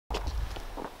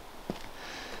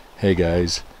Hey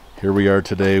guys, here we are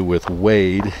today with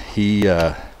Wade. He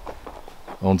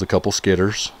owns a couple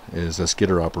skidders, is a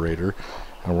skidder operator,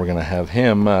 and we're going to have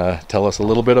him tell us a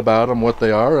little bit about them, what they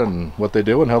are and what they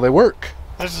do and how they work.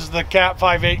 This is the Cat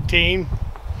 518.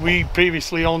 We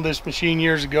previously owned this machine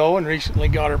years ago and recently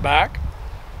got her back.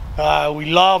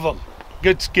 We love them.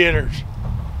 Good skidders.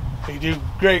 They do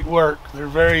great work.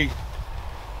 They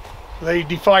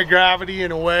defy gravity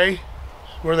in a way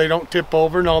where they don't tip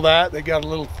over and all that. They got a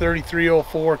little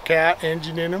 3304 Cat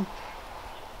engine in them.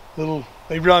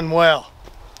 They run well.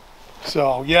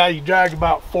 So yeah, you drag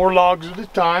about 4 logs at a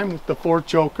time with the 4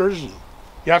 chokers. And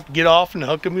you have to get off and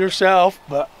hook them yourself,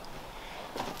 but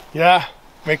yeah,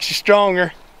 makes you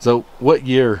stronger. So what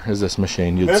year is this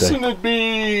machine, you'd say? This one would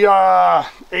be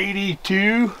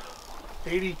 82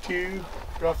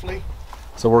 roughly.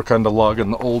 So we're kind of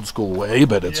logging the old school way,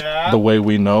 but it's the way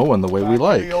we know and the way we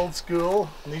like. The old school.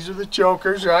 And these are the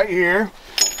chokers right here.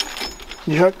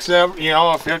 You hook several,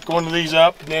 if you hook one of these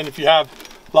up, and then if you have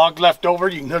log left over,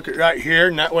 you can hook it right here,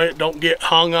 and that way it don't get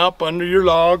hung up under your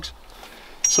logs.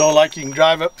 So like you can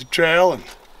drive up the trail and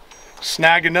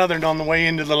snag another on the way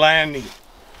into the landing.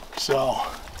 So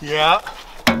yeah,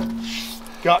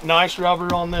 got nice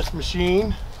rubber on this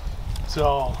machine.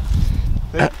 So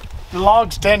the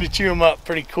logs tend to chew them up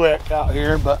pretty quick out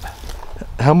here. But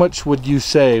how much would you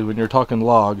say, when you're talking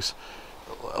logs,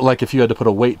 like if you had to put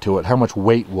a weight to it, how much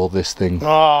weight will this thing?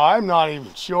 Oh, I'm not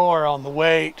even sure on the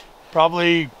weight.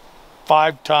 Probably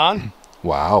 5 ton.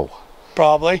 Wow.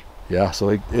 Probably. Yeah, so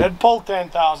it'd pull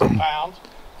 10,000 pounds.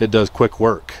 It does quick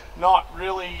work. Not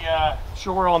really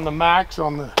sure on the max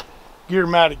on the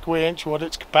Gearmatic winch what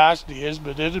its capacity is,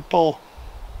 but it'd pull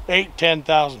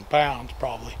 10,000 pounds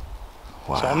probably.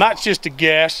 Wow. So that's just a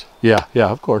guess. Yeah,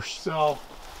 of course. So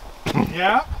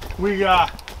yeah, we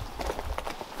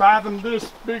fathomed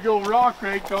this big old rock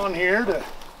rake on here to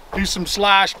do some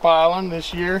slash piling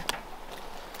this year.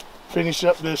 Finish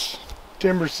up this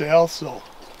timber sale, so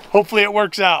hopefully it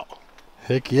works out.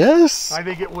 Heck yes. I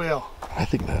think it will. I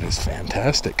think that is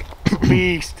fantastic.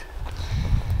 Beast.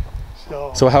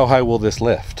 So how high will this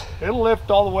lift? It'll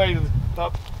lift all the way to the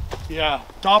up. Yeah,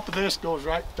 top of this goes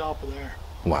right to the top of there.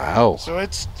 Wow. So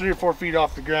it's 3 or 4 feet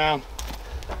off the ground.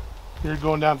 You're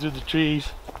going down through the trees.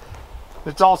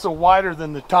 It's also wider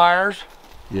than the tires.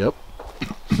 Yep.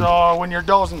 So when you're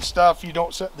dozing stuff, you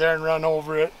don't sit there and run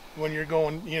over it when you're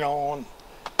going, on.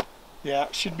 Yeah,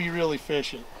 it should be really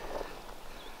efficient.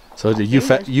 So did you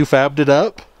fabbed it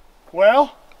up?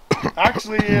 Well,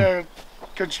 actually, a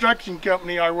construction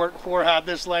company I worked for had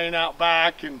this laying out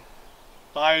back, and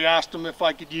I asked them if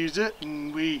I could use it,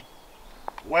 and we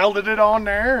welded it on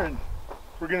there, and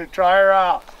we're going to try her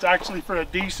out. It's actually for a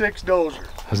D6 dozer.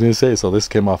 I was going to say, so this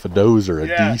came off a dozer, a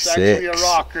D6. It's actually a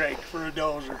rock rake for a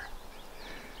dozer.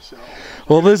 So,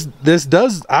 well, this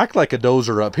does act like a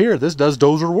dozer up here. This does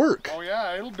dozer work. Oh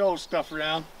yeah, it'll doze stuff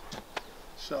around.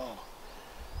 So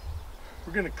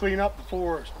we're going to clean up the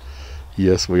forest.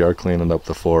 Yes, we are cleaning up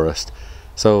the forest.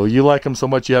 So you like them so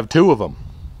much you have 2 of them.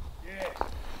 Yeah.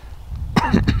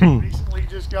 Recently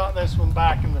just got this one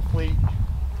back in the fleet.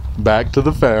 Back to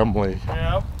the family.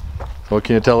 Yep. What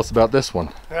can you tell us about this one?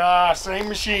 Same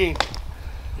machine.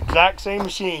 Exact same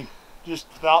machine. Just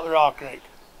without the rock rake.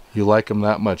 You like them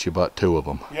that much you bought 2 of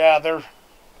them. Yeah,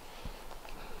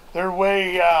 they're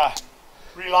way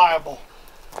reliable.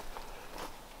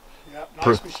 Yep,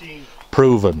 nice machine.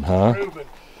 Proven, huh? Proven,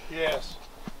 yes.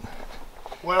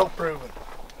 Well proven.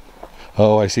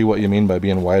 Oh, I see what you mean by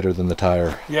being wider than the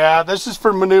tire. Yeah, this is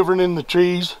for maneuvering in the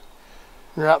trees.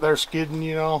 You're out there skidding,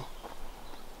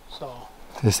 So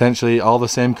essentially all the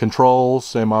same controls,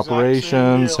 same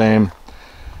operation, same.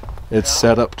 It's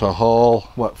set up to haul,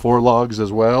 what, 4 logs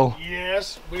as well?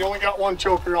 Yes, we only got 1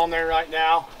 choker on there right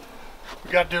now.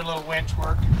 We got to do a little winch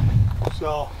work.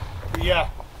 So, yeah,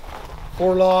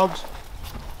 4 logs,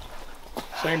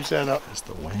 same setup. That's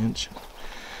the winch.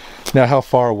 Now, how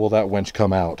far will that winch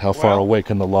come out? How far away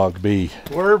can the log be?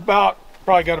 We're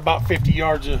probably got about 50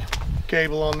 yards of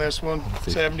cable on this one,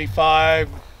 75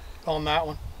 on that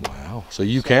one. Wow, so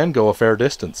you can go a fair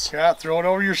distance. Yeah, throw it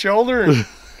over your shoulder and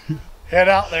head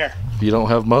out there. If you don't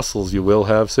have muscles, you will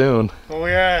have soon. Oh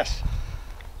yes.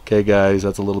 Okay guys,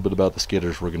 that's a little bit about the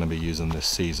skidders we're going to be using this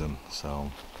season. So